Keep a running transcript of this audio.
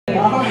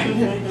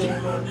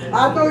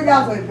I know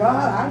y'all say,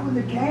 God, I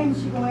wouldn't have came,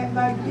 she gonna act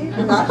like this.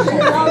 I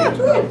said all the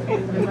truth.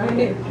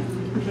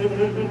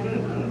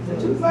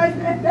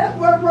 That's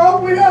what's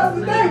wrong with us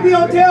today. We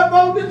don't tell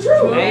folks the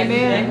truth.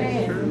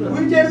 Amen.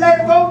 We just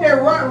let folks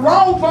that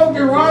wrong folks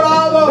just run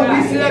all over.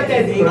 We sit up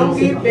there, they don't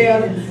get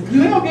better.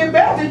 You don't get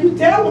better till you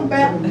tell them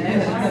better.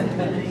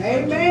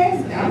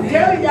 Amen. I'm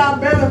telling y'all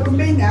better for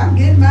me now. I'm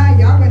getting mine.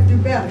 Y'all gonna do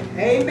better.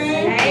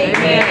 Amen.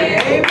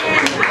 Amen.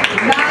 Amen.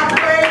 Now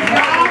praise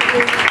God.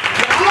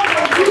 Y'all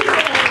gonna do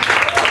better.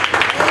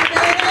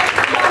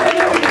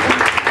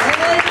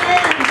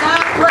 Amen.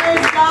 Now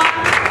praise God.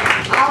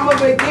 I'm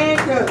gonna begin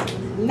to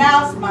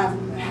announce my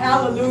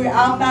hallelujah.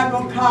 I'm not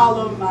going to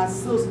call her my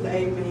sister,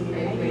 amen.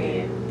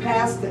 Amen.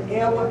 Pastor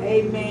Ella,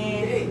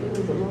 amen.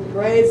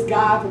 Praise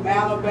God, from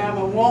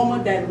Alabama, a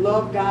woman that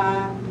love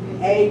God,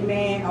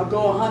 amen. I'll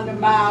go 100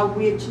 miles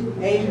with you,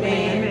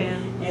 amen. Amen.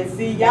 And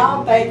see,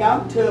 y'all think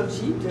I'm tough.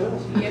 She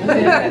tough.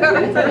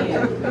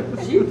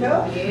 She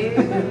tough.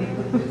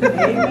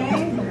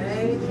 Amen.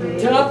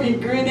 Tough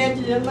and grin at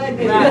you just like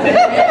that.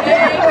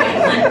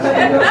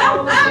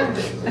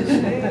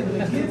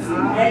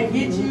 And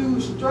get you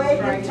straight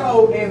and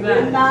told and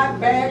will not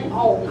back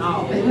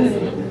off.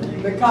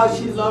 Because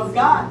she loves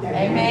God.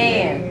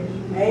 Amen.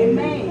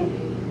 Amen.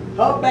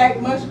 Her back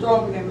much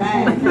stronger than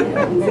mine.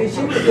 See,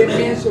 she was in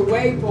ministry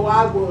way before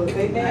I was.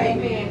 Amen.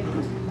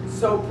 Amen.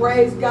 So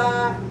praise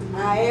God.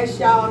 I ask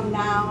y'all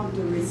now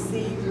to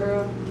receive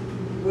her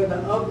with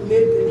an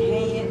uplifted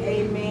hand.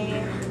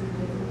 Amen.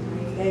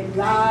 And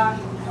God,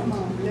 come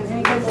on, let's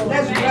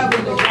reverence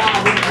the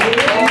God.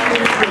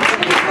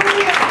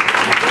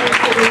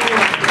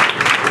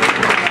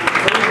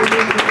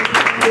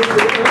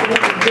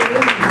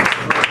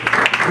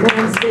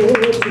 Man said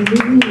to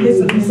me,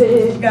 he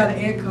said, You got an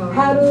echo.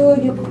 how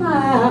do you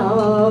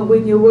cry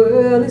when your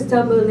world is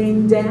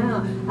tumbling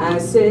down? I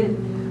said,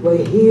 well,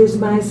 here's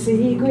my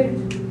secret.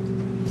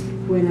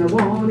 When I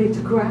wanted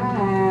to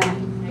cry,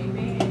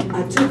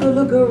 I took a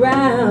look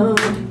around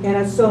and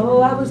I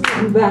saw I was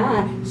getting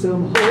by. So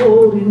I'm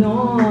holding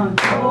on,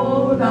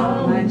 hold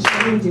on. My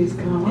change is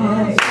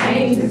coming,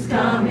 change is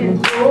coming.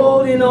 I'm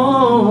holding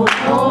on,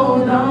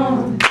 hold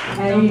on.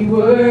 I ain't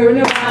worried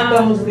about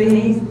those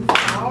things.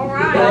 All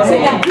right. So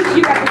yeah,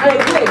 you got to go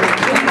play.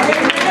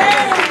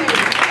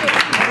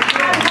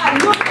 I'm not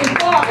looking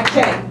for a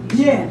change.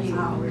 Yes.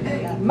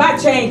 My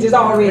change is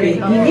already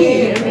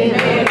here.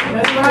 Amen.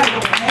 That's right.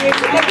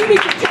 And you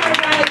need to turn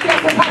around and tell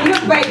somebody,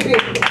 look, baby.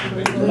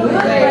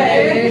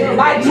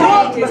 My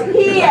change is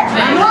here.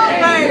 Look,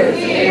 baby.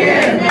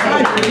 Here.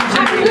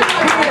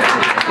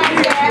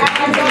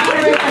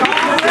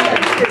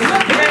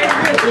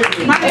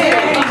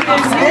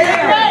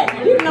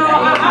 You know,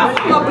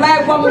 I'm a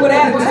black woman with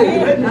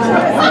attitude.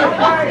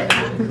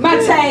 My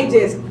change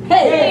is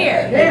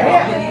here.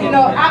 You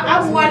know,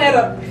 I'm one of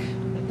the.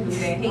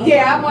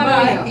 Yeah, I'm one of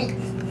them.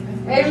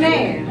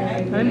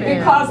 Amen.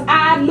 Because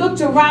I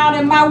looked around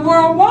and my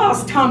world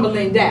was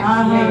tumbling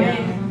down.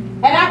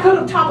 And I could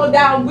have tumbled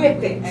down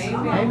with it.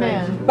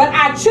 Amen. But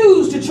I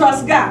choose to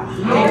trust God.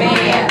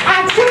 Amen.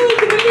 I choose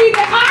to believe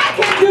that I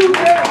can do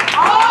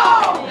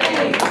all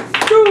things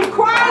through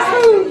Christ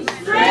who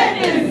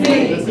strengthens me.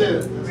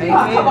 Oh,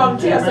 come on,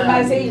 tell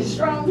somebody, say, you're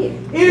strong yet.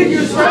 Is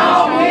you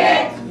strong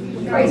yet?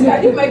 Praise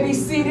God. You may be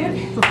seated.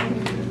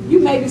 You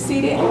may be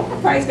seated.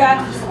 Praise God.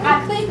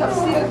 I think I'm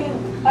still getting.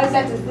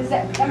 Is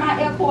that, am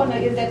I airport or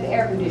is that the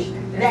air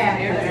conditioner?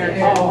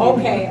 That. Oh,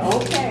 okay.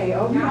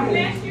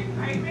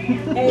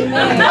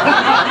 Amen.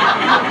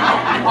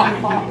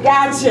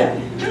 Gotcha.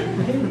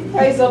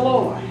 Praise the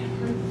Lord.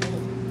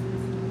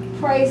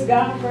 Praise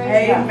God.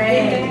 Praise God.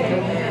 Amen.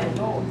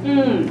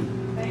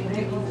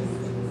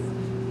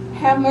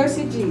 Have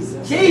mercy,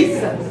 Jesus.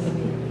 Jesus.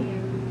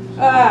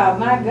 Ah,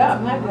 my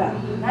God, my God.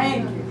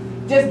 Thank you.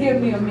 Just give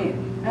me a minute.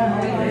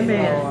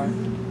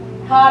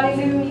 Amen.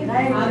 Hallelujah.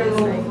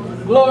 Hallelujah.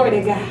 Glory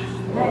to God.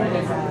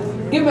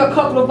 Give me a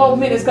couple of more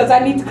minutes because I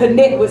need to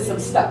connect with some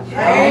stuff.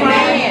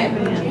 Amen.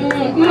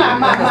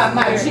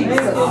 My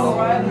Jesus.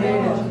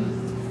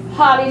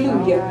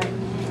 Hallelujah.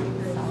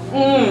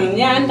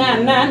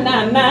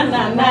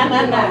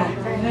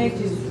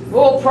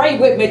 Oh, pray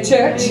with me,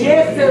 church.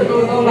 Yes, sir.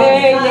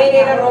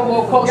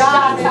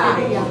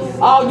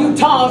 All you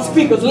tongue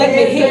speakers, let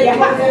me hear you.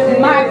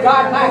 My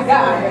God, my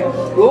God.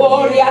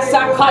 Oh,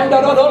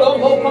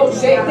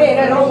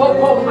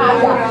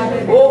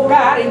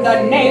 God, in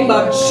the name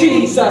of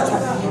Jesus.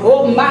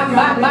 Oh, my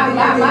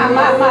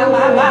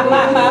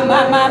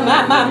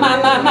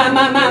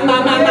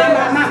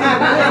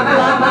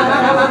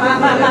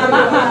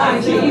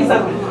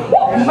Jesus.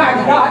 My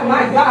God,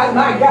 my God,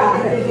 my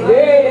God.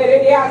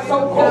 They are so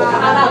cold.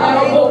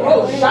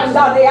 My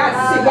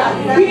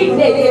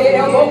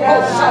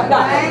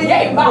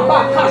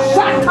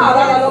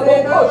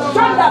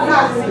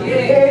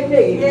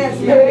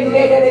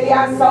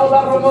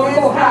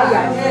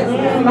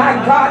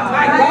God,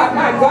 my God,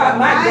 my God,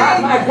 my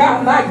God, my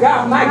God, my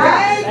God, my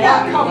God.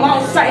 Come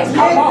on, saints,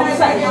 come on,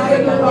 saints.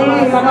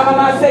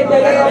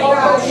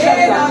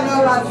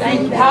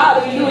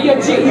 Hallelujah,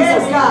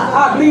 Jesus.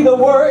 I believe the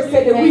word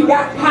said that we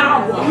got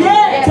power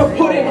to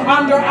put him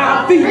under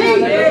our feet.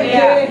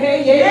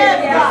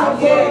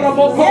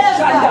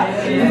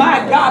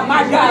 My God,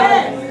 my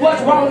God.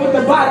 What's wrong with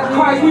the body of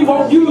Christ? We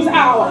won't use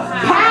our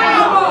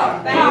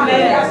power.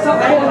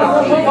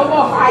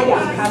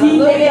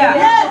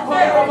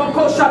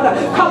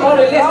 Come on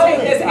and let's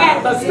take this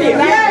atmosphere.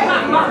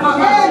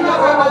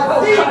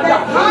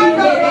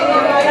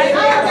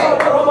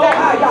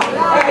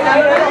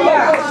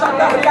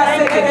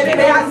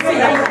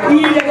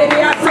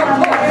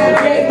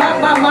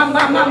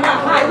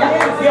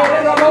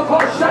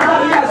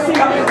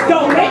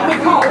 Don't make me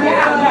call you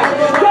out now.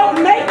 Don't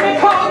make me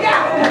call you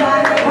out.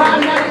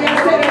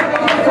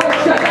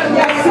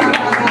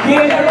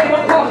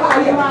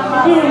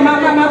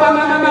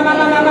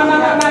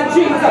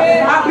 Jesus,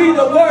 I believe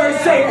the word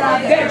says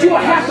that you will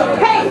have to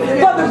pay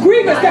for the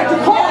grievance that you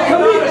call to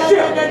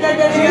leadership.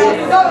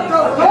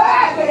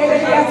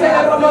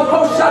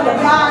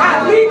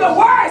 I believe the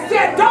word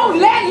said don't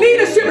let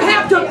leadership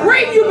have to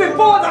bring you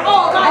before the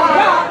Almighty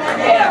God.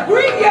 It'll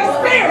bring your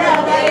spirit.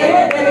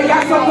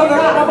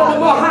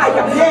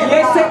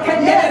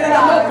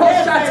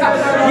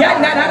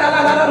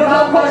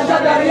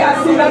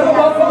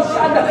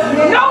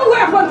 No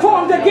weapon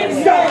formed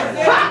against us.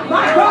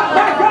 My God,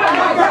 my God,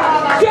 my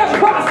God. Just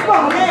prosper.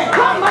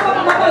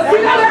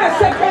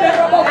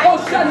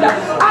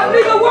 I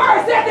believe the word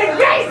said the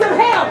gates of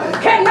hell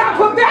cannot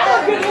prevail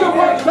against the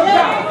works of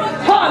God.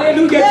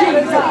 Hallelujah,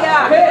 Jesus.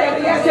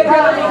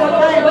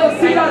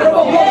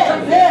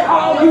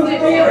 All you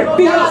fear and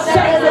feel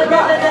saints of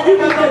God, you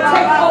need to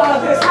take over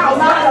this house.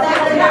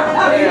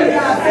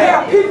 There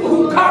are people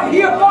who come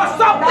here for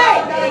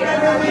something.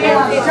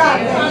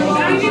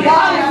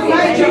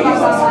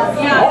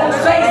 Old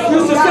saints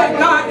used to say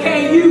God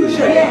can't use you.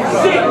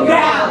 Sit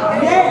down.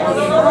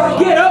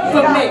 Get up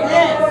from there.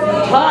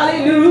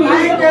 Hallelujah.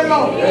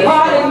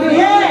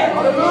 Hallelujah.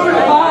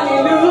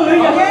 Hallelujah.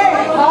 Hallelujah.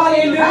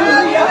 Hallelujah.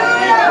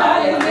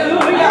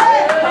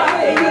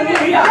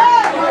 Hallelujah.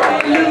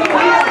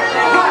 Hallelujah.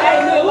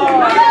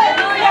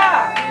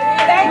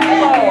 Thank you,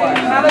 Lord.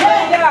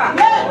 Hallelujah.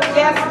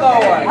 Yes,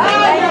 Lord.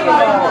 Thank you,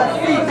 Lord.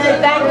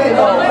 Thank you,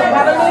 Lord.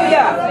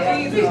 Hallelujah.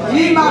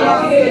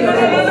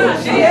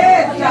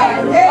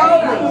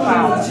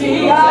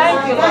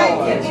 Thank you, Lord.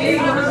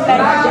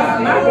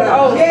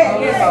 Oh, yes.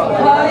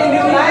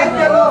 Hallelujah.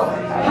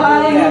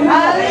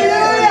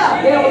 Hallelujah.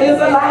 Devil is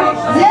alive.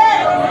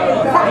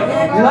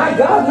 My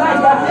God, my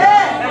God.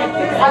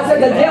 I said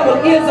the devil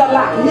is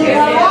alive.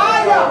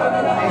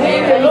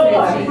 Thank you,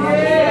 Lord.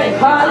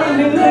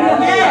 Hallelujah.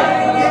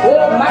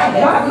 Oh, my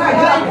God, my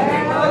God.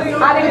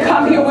 I didn't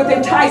come here with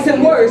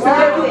enticing words to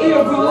make you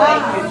feel good.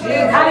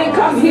 I didn't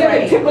come here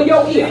to tickle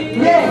your ear.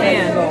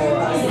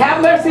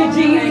 Have mercy,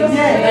 Jesus.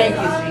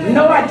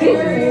 No, I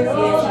didn't.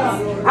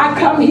 I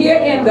come here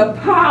in the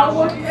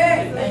power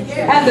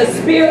and the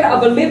spirit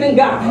of a living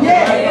God.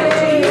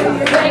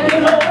 Thank you,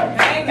 Lord.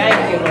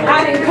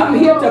 I didn't come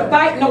here to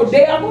fight no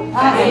devil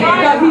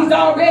because he's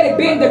already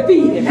been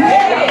defeated.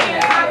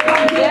 I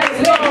come here to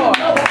let you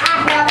know that I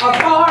have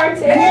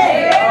authority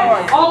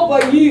over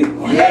you.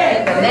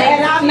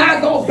 And I'm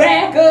not going to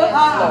back up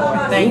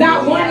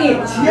not 1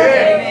 inch.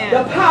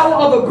 The power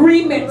of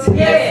agreement is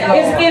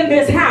in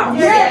this house.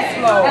 Hey.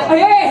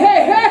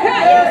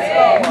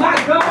 My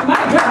God,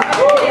 my God.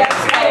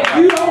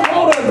 You don't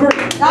want to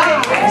agree.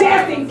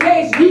 Just in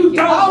case you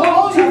don't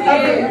want to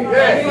agree.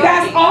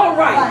 That's all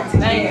right.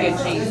 Thank you,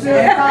 Jesus.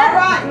 It's all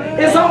right.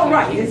 It's all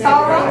right. It's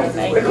all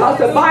right. Because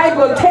the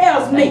Bible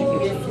tells me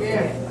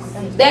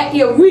that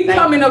if we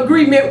come in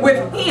agreement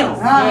with him,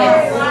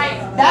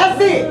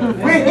 that's it.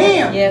 With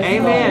him.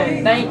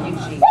 Amen. Thank you,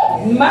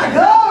 Jesus. My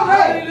God.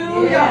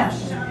 Hallelujah.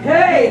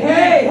 Hey.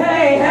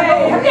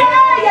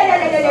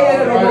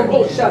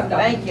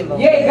 Thank you,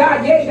 Lord. Yeah,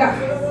 God.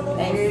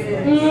 Thank you.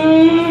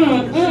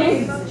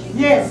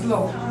 Yes,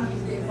 Lord.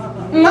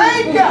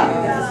 Thank you.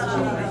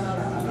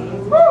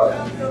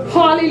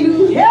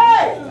 Hallelujah.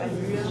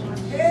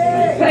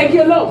 Thank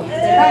you, Lord.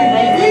 Thank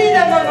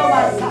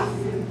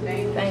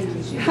you,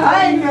 Jesus.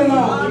 Thank you,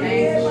 Lord.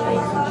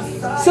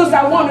 Sister, I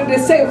wanted to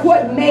say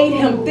what made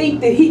him think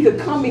that he could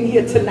come in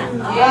here tonight.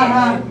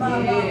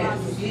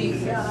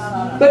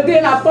 But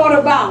then I thought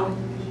about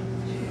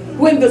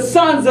when the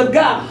sons of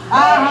God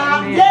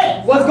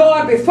was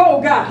going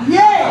before God.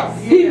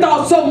 He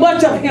thought so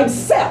much of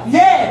himself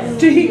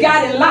till he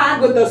got in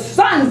line with the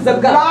sons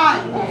of God.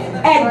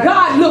 And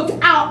God looked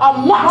out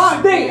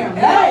amongst them.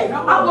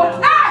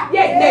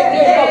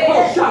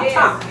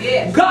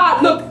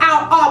 God looked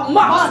out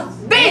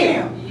amongst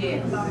them.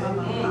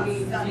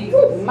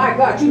 Oh, my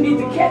God, you need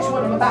to catch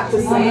what I'm about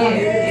to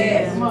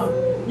say.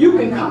 You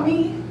can come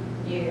in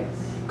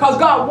because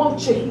God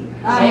wants you here.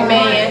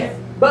 Amen.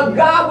 But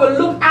God will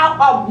look out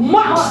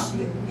amongst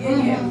you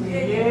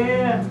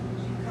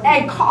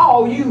and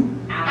call you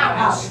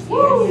out.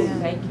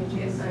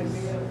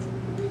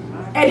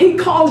 And and he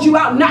calls you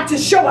out not to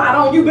show out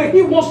on you, but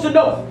he wants to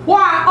know,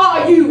 why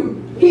are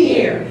you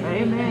here?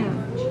 Amen.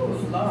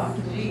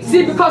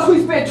 See, because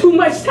we spend too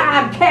much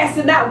time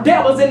casting out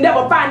devils and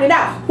never finding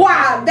out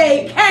why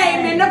they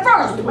came in the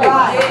first place.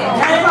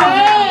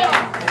 Amen.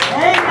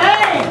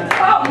 Amen.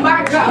 Oh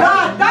my God.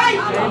 God, thank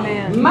you.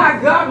 Amen. My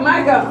God,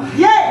 my God.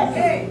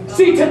 Yes.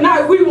 See,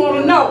 tonight we want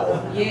to know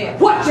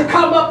what you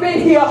come up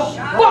in here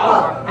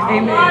for.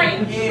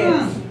 Amen.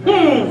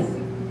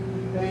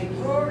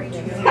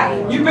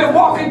 You've been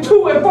walking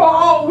to and fro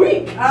all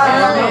week.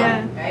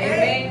 Amen.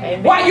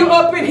 Why you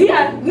up in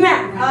here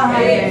now?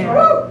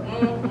 Woo.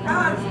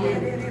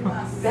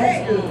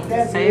 That's good.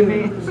 That's good.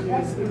 Amen.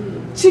 That's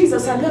good.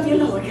 Jesus, I love you,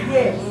 Lord.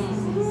 Yes.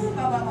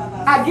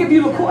 I give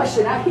you the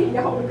question. I hear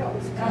you, Holy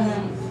Ghost.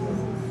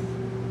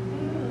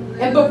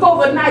 And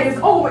before the night is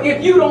over,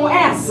 if you don't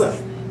answer,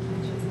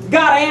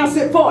 God will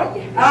answer it for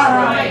you.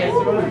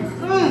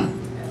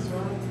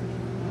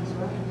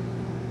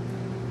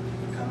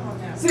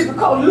 See,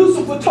 because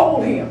Lucifer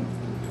told him,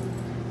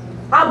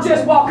 I'm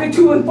just walking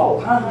to and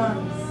fro,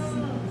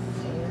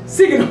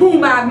 seeking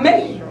whom I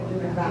made.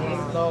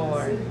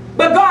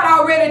 But God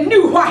already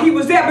knew why he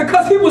was there,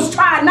 because he was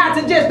trying not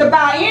to just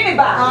defy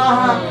anybody.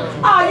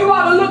 Oh, you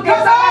ought to look at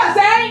somebody and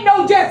say, ain't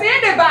no just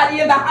anybody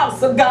in the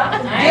house of God.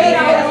 I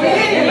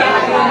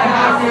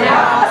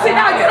said,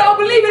 now you don't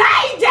believe it.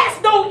 I ain't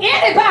just no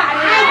anybody.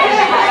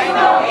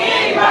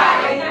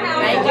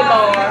 Thank you,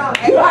 Lord.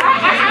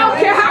 I don't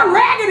care how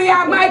raggedy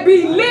I might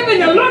be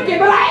living and looking,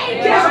 but I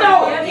ain't just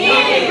no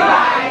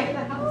anybody.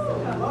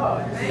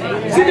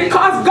 See,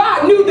 because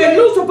God knew that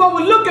Lucifer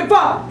was looking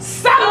for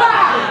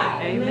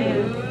somebody.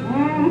 Amen.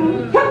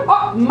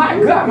 Oh, my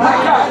God, my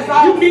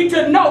God. You need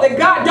to know that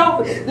God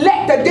don't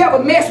let the devil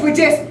mess with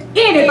just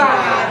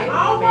anybody.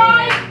 All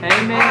right.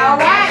 Amen. All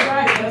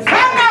right.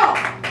 Come on.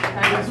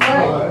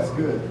 Oh, that's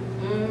good.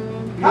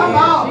 Come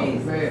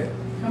on. Man.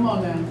 Come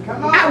on now.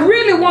 Come on. I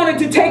really wanted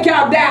to take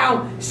y'all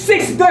down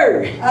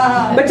 6:30.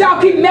 But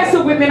y'all keep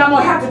messing with me and I'm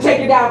going to have to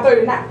take you down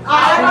 39. All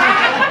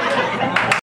right.